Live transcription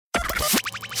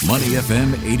Money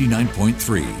FM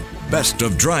 89.3. Best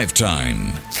of drive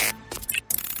time.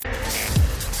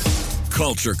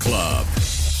 Culture Club.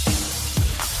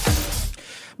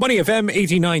 Money FM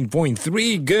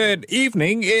 89.3. Good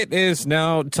evening. It is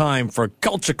now time for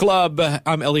Culture Club.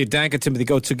 I'm Elliot Danker, Timothy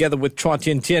Go, together with Chua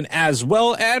Tien Tien as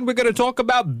well. And we're going to talk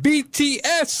about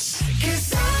BTS.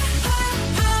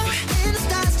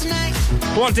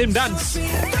 Come on, Tim, dance.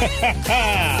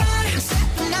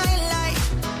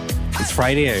 It's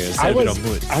Friday.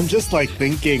 I'm just like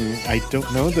thinking, I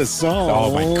don't know the song.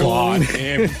 Oh my God,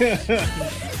 Tim.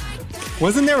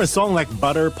 Wasn't there a song like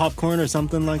Butter Popcorn or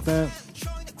something like that?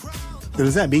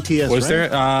 Was that BTS, Was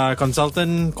right? there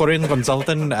Korean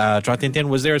consultant, Chua Tien Tien,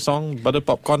 was there a song, Butter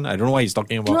Popcorn? I don't know what he's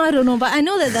talking about. No, I don't know, but I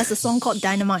know that there's a song called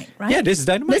Dynamite, right? Yeah, this is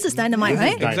Dynamite. This is Dynamite,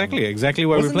 right? Exactly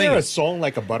what we're Wasn't playing. there a song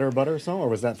like a Butter song, or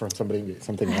was that from something I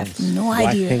else? have no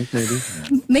idea. Blackpink,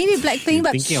 maybe? Maybe Blackpink,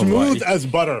 but thinking of Smooth as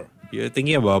butter. You're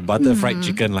thinking about butter fried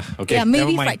chicken. Okay, yeah, maybe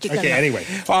never mind. fried chicken. Okay, anyway.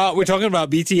 We're talking about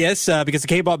BTS because the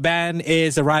K-pop band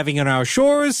is arriving on our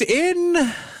shores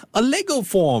in a Lego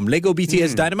form. Lego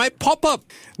BTS Dynamite pop-up.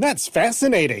 That's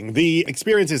fascinating. The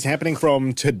experience is happening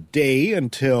from today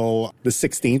until the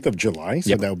 16th of July,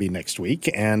 so that'll be next week.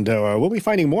 And we'll be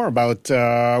finding more about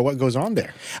what goes on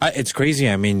there. It's crazy.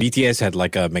 I mean, BTS had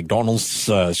like a McDonald's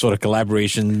sort of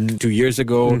collaboration 2 years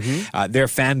ago. Their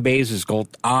fan base is called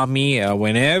ARMY.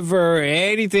 Whenever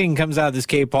anything comes out of this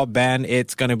K-pop band,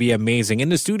 it's going to be amazing. In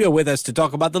the studio with us to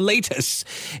talk about the latest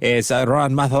is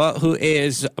Rohan Mathur, who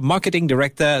is Marketing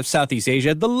Director of Southeast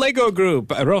Asia, the Lego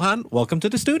Group. Rohan, welcome to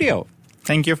the studio.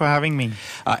 Thank you for having me.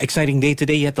 Exciting day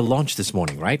today. You had the launch this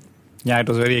morning, right? Yeah, it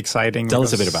was very exciting. Tell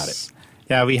us a bit about it.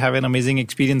 Yeah, we have an amazing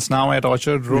experience now at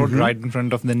Orchard Road, right in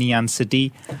front of the Nian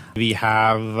City. We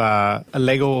have a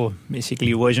Lego,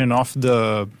 basically, version of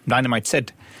the Dynamite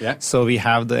set. Yeah. So we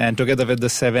have and together with the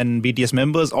 7 BTS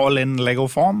members, all in Lego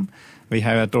form, we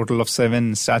have a total of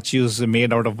 7 statues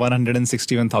made out of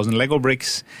 161,000 Lego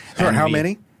bricks. For how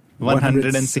many?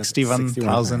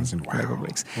 161,000 Wow. Lego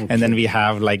bricks. Okay. And then we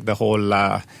have like the whole,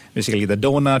 basically the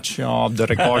donut shop, the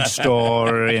record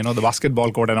store, the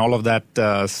basketball court and all of that.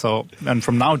 And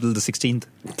from now till the 16th.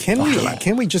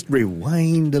 Can we just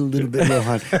rewind a little bit,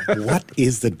 Rohan? What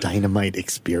is the Dynamite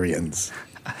experience?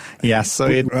 Yeah, so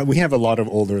We have a lot of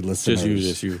older listeners.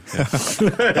 Just you.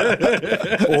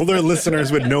 Older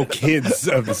listeners with no kids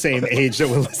of the same age that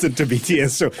will listen to BTS.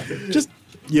 So just,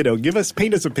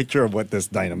 paint us a picture of what this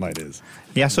Dynamite is.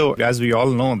 Yeah, so as we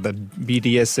all know, that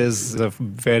BTS is a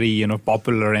very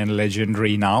popular and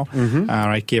legendary now,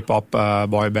 right? K-pop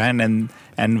boy band,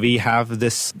 and we have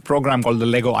this program called the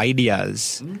Lego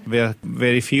Ideas, where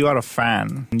if you are a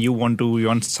fan and you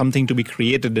want something to be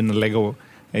created in a Lego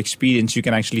experience, you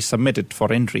can actually submit it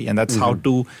for entry, and that's how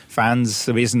 2 fans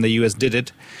based in the US did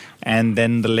it, and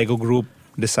then the Lego Group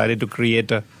decided to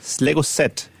create a Lego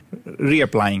set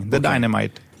reapplying the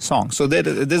Dynamite song. So this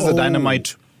is the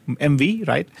Dynamite MV,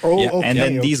 right? And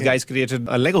then these guys created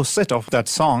a Lego set of that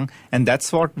song, and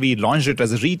that's what we launched it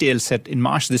as a retail set in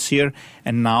March this year,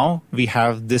 and now we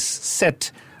have this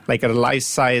set like a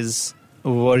life-size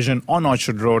version on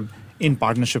Orchard Road in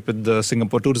partnership with the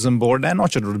Singapore Tourism Board and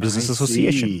Orchard Road Business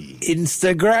Association.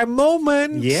 Instagram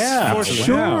moment. Yeah. For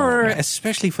sure.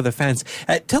 Especially for the fans.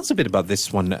 Tell us a bit about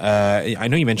this one. I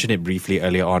know you mentioned it briefly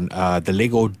earlier on. The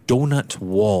Lego donut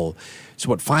wall.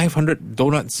 So 500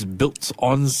 donuts built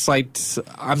on site.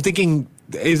 I'm thinking,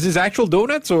 is this actual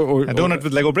donuts or A donut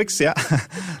with Lego bricks, yeah.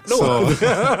 So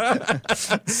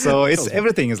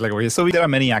everything is Lego. So there are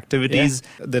many activities.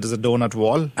 Yeah. There is a donut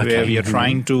wall where we are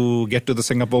trying to get to the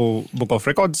Singapore Book of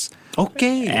Records.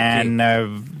 Okay. And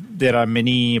there are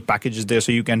many packages there,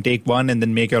 so you can take one and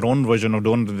then make your own version of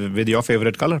donut with your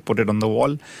favorite color, put it on the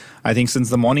wall. I think since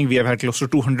the morning we have had close to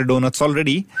 200 donuts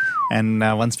already, and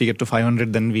once we get to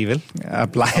 500, then we will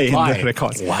apply in the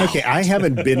records. Wow. Okay, I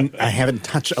haven't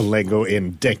touched a Lego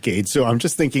in decades, so I'm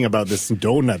just thinking about this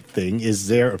donut thing. Is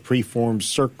there a preformed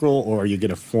circle, or are you going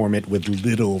to form it with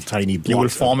little tiny blocks? You will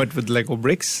form it with Lego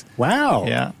bricks. Wow.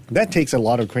 Yeah. That takes a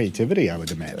lot of creativity, I would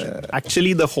imagine.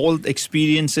 Actually, the whole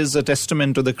experience is a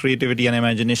testament to the creativity and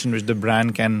imagination which the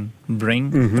brand can bring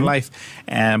to life.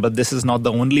 But this is not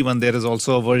the only one. There is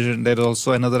also a version. There is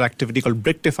also another activity called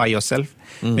Bricktify Yourself,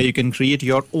 where you can create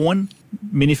your own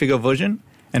minifigure version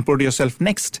and put yourself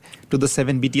next to the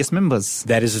 7 BTS members.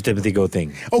 That is a Timothy Go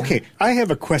thing. Okay, I have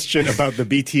a question about the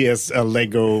BTS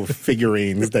Lego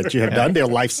figurines that you have done. They're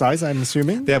life-size, I'm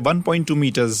assuming? They are 1.2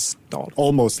 meters tall.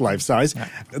 Almost life-size. Yeah.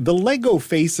 The Lego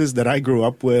faces that I grew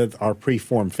up with are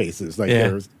preformed faces. Like,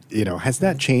 has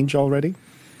that changed already?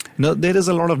 No, there is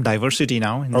a lot of diversity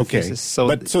now in the faces. So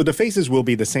the faces will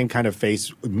be the same kind of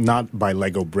face, not by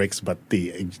Lego bricks, but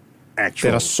the actual.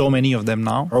 There are so many of them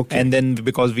now. Okay. And then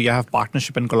because we have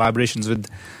partnership and collaborations with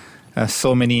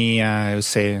so many,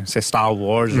 say Star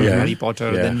Wars or Harry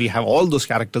Potter, then we have all those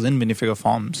characters in minifigure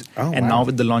forms. Now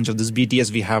with the launch of this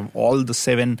BTS, we have all the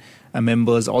 7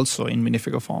 members also in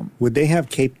minifigure form. Would they have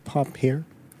K-pop here?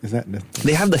 Is that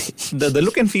they have the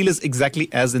look and feel is exactly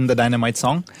as in the Dynamite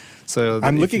song. So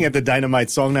I'm looking at the Dynamite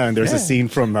song now, and there's a scene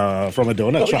from a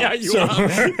donut shop. Yeah, you are.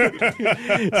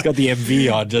 It's got the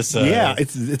MV on. Just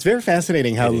it's very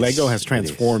fascinating how Lego has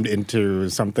transformed into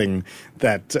something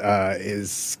that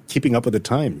is keeping up with the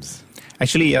times.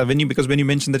 Actually, when you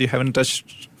mentioned that you haven't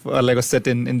touched a Lego set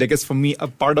in decades, for me, a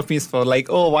part of me is for like,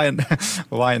 why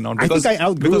not? Because I think I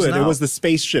outgrew it. It was the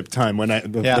spaceship time when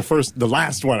the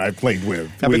last one I played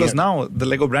with. Yeah, because now the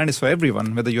Lego brand is for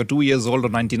everyone, whether you're 2 years old or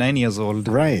 99 years old.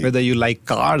 Right. Whether you like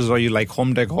cars or you like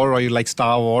home decor or you like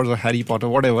Star Wars or Harry Potter,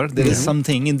 whatever, there is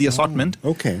something in the assortment.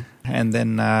 Okay. And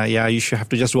then, you should have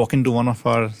to just walk into one of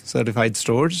our certified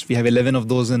stores. We have 11 of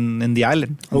those in the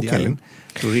island.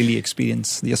 To really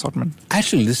experience the assortment.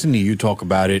 Actually, listening to you talk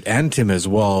about it, and Tim as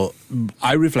well,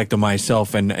 I reflect on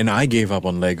myself, and I gave up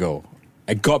on Lego.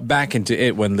 I got back into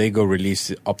it when Lego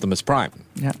released Optimus Prime.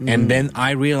 Yeah. And then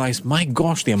I realized, my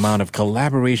gosh, the amount of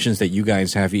collaborations that you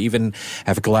guys have. You even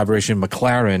have a collaboration with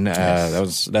McLaren.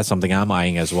 That's something I'm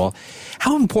eyeing as well.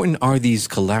 How important are these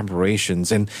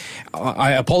collaborations? And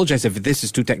I apologize if this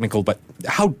is too technical, but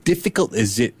how difficult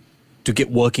is it to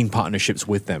get working partnerships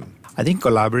with them? I think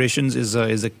collaborations is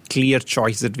a clear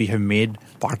choice that we have made.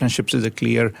 Partnerships is a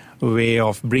clear way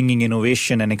of bringing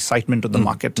innovation and excitement to the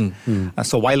market.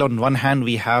 So while on one hand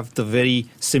we have the very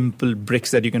simple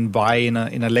bricks that you can buy in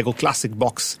a Lego classic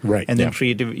box, and then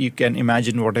creative, you can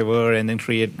imagine whatever and then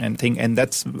create and think, and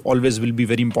that's always will be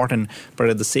very important. But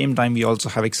at the same time, we also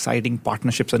have exciting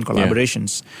partnerships and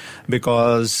collaborations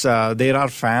because there are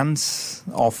fans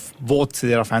of both.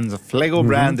 There are fans of Lego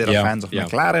brand, there are fans of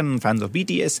McLaren, fans of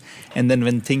BTS. And then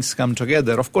when things come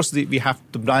together, of course, the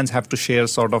brands have to share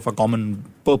sort of a common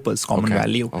purpose, common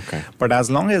value. But as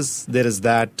long as there is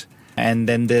that, and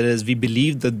then we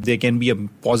believe that there can be a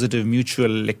positive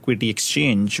mutual equity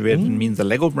exchange where it means the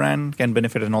Lego brand can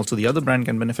benefit and also the other brand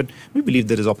can benefit. We believe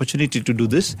there is opportunity to do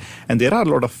this. And there are a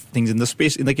lot of things in the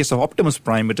space. In the case of Optimus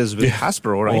Prime, it is with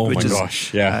Hasbro, right? Which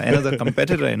is another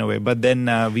competitor in a way. But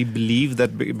then we believe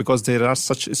that because there are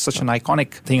such an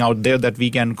iconic thing out there that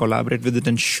we can collaborate with it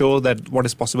and show that what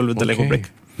is possible with the Lego brick.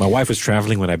 My wife was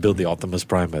traveling when I built the Optimus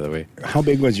Prime, by the way. How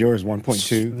big was yours?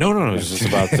 1.2? No. It was just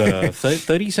about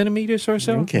 30 centimeters or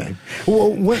so. Okay.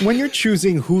 Well, when you're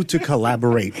choosing who to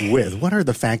collaborate with, what are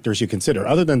the factors you consider?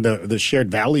 Other than the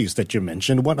shared values that you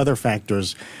mentioned, what other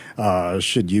factors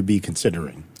should you be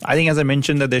considering? I think, as I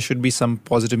mentioned, that there should be some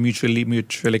positive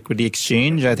mutual equity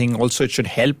exchange. I think also it should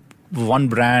help one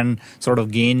brand sort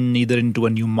of gain either into a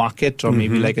new market or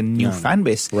maybe like a new fan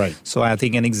base. Right. So I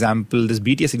think an example, this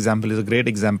BTS example is a great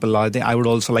example. I think I would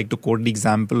also like to quote the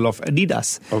example of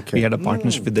Adidas. Okay. We had a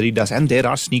partnership with Adidas, and there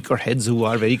are sneakerheads who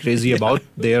are very crazy about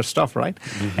their stuff, right?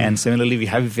 And similarly, we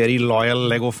have a very loyal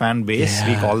Lego fan base.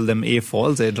 We call them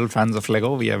A4s, adult fans of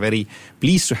Lego. We are very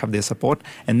pleased to have their support.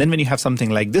 And then when you have something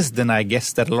like this, then I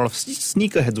guess that a lot of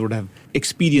sneakerheads would have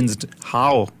experienced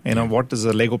how, what is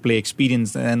a Lego play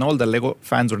experience, and all the Lego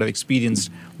fans would have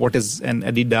experienced what is an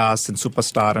Adidas and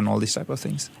Superstar and all these type of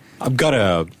things. I've got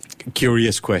a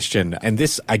curious question, and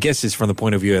this, I guess, is from the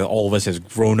point of view that all of us has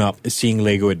grown up seeing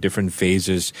Lego at different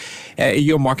phases.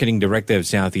 You're marketing director of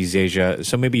Southeast Asia,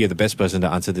 so maybe you're the best person to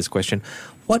answer this question.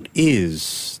 What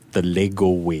is the Lego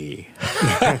way?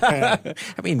 I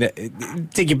mean,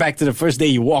 take you back to the first day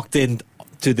you walked in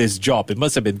to this job. It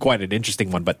must have been quite an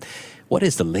interesting one, but what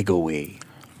is the Lego way?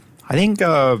 I think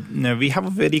we have a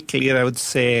very clear, I would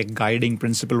say, guiding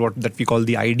principle that we call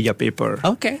the idea paper.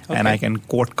 Okay. And I can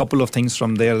quote a couple of things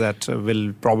from there that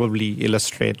will probably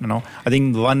illustrate. I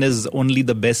think one is only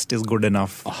the best is good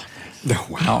enough. Oh,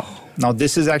 wow. Now,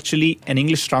 this is actually an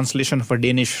English translation of a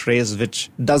Danish phrase which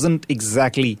doesn't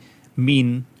exactly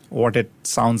mean what it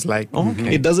sounds like.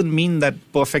 Okay. It doesn't mean that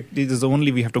perfect is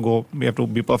only we have to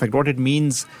be perfect. What it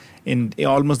means in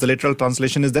almost the literal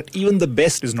translation is that even the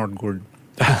best is not good.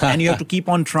 And you have to keep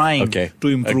on trying to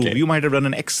improve. You might have done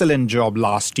an excellent job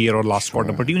last year or last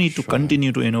quarter, but you need to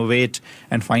continue to innovate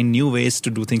and find new ways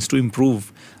to do things to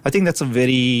improve. I think that's a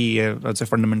very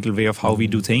fundamental way of how we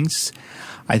do things.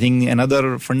 I think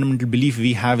another fundamental belief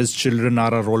we have is children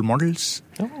are our role models.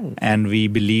 And we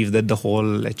believe that the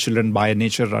whole children by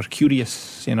nature are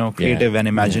curious, creative and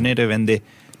imaginative, and they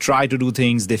try to do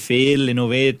things, they fail,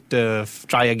 innovate,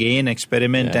 try again,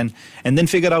 experiment, and then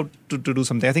figure out to do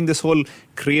something. I think this whole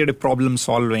creative problem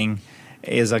solving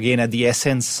is again at the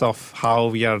essence of how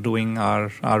we are doing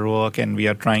our work, and we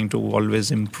are trying to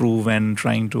always improve and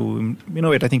trying to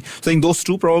innovate. I think those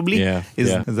two probably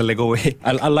is the Lego way.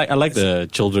 I like the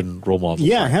children role model.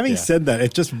 Yeah, having said that,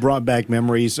 it just brought back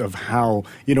memories of how,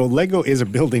 Lego is a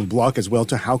building block as well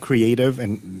to how creative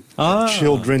and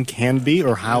children can be,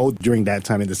 or how during that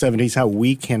time in the 70s, how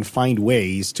we can find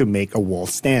ways to make a wall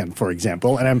stand, for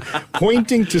example. And I'm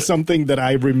pointing to something that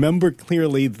I remember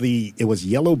clearly. It was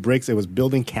yellow bricks. It was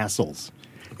building castles,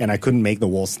 and I couldn't make the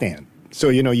wall stand. So,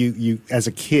 you as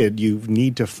a kid, you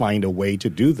need to find a way to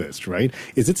do this, right?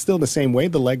 Is it still the same way,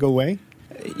 the Lego way?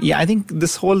 Yeah, I think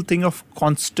this whole thing of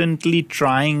constantly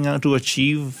trying to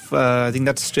achieve, I think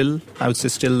that's still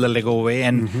the Lego way.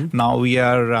 And now we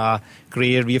have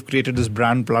created this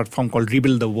brand platform called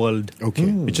Rebuild the World,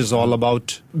 which is all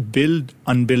about build,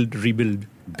 unbuild, rebuild.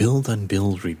 Build,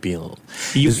 unbuild, rebuild.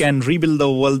 You can rebuild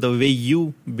the world the way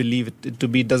you believe it to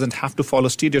be. It doesn't have to follow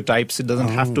stereotypes. It doesn't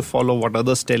have to follow what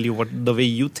others tell you, the way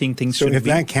you think things should be. So if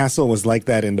that castle was like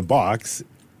that in the box,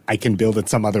 I can build it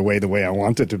some other way, the way I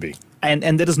want it to be.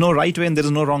 And there is no right way and there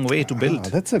is no wrong way to build.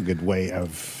 That's a good way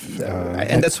of...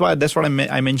 and that's what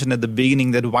I mentioned at the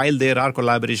beginning, that while there are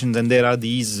collaborations and there are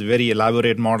these very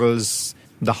elaborate models,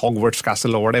 the Hogwarts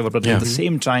castle or whatever, but at the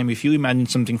same time, if you imagine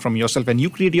something from yourself and you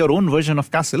create your own version of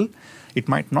castle, it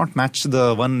might not match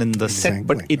the one in the set,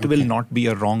 but it will not be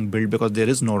a wrong build, because there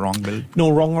is no wrong build. No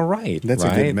wrong or right. That's a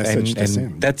good message to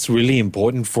send. That's really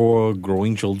important for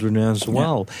growing children as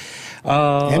well.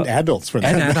 And adults, for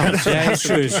that matter. Adults,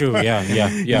 it's true.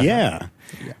 Yeah.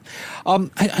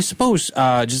 I suppose,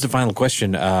 just a final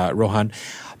question, Rohan.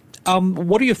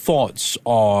 What are your thoughts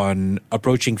on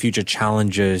approaching future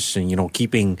challenges and,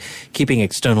 keeping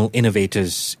external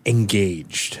innovators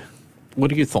engaged? What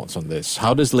are your thoughts on this?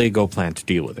 How does Lego plan to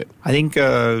deal with it? I think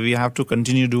we have to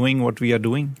continue doing what we are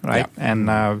doing, right? Yeah.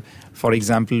 And for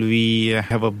example, we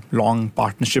have a long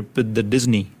partnership with the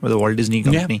Walt Disney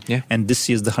Company. Yeah. And this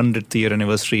is the 100th year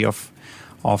anniversary of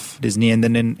Disney, and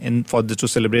then to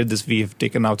celebrate this, we have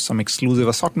taken out some exclusive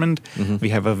assortment. We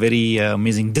have a very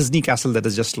amazing Disney castle that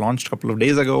has just launched a couple of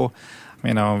days ago.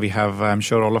 We have, I'm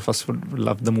sure all of us would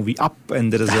love the movie Up,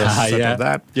 and there is a set of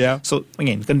that. Yeah. So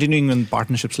again, continuing in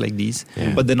partnerships like these,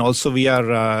 but then also we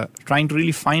are trying to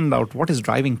really find out what is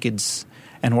driving kids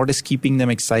and what is keeping them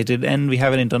excited. And we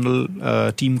have an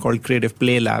internal team called Creative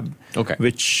Play Lab,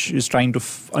 which is trying to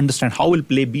understand how will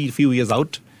play be a few years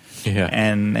out. Yeah.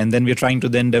 And then we're trying to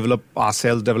then develop our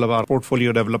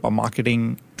portfolio, develop our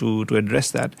marketing to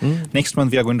address that. Next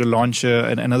month, we are going to launch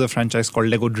another franchise called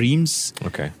Lego Dreams,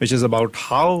 which is about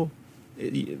how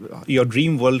your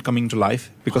dream world coming to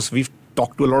life. Because we've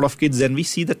talked to a lot of kids, and we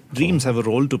see that dreams have a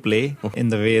role to play in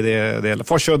the way they're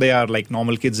for sure they are like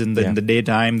normal kids in the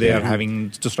daytime. They are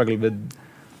having to struggle with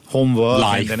homework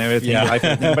life. And everything, life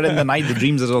and everything. But in the night, the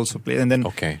dreams are also play. And then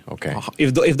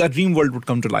if that dream world would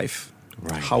come to life,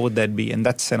 how would that be? And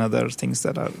that's another things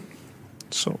that are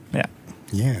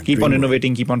keep on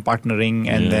innovating, keep on partnering,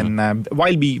 and then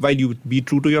while you be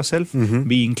true to yourself,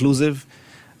 be inclusive.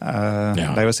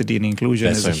 Diversity and inclusion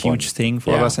is a huge thing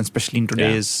for us, and especially in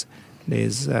today's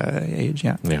age.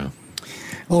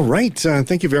 All right.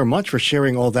 Thank you very much for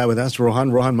sharing all that with us,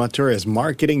 Rohan. Rohan Mathur is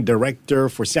Marketing Director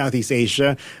for Southeast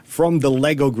Asia from the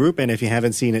Lego Group. And if you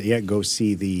haven't seen it yet, go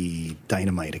see the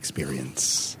Dynamite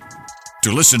experience.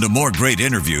 To listen to more great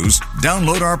interviews,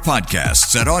 download our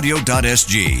podcasts at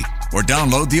audio.sg or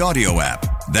download the audio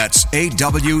app. That's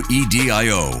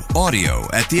AWEDIO, audio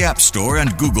at the App Store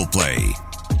and Google Play.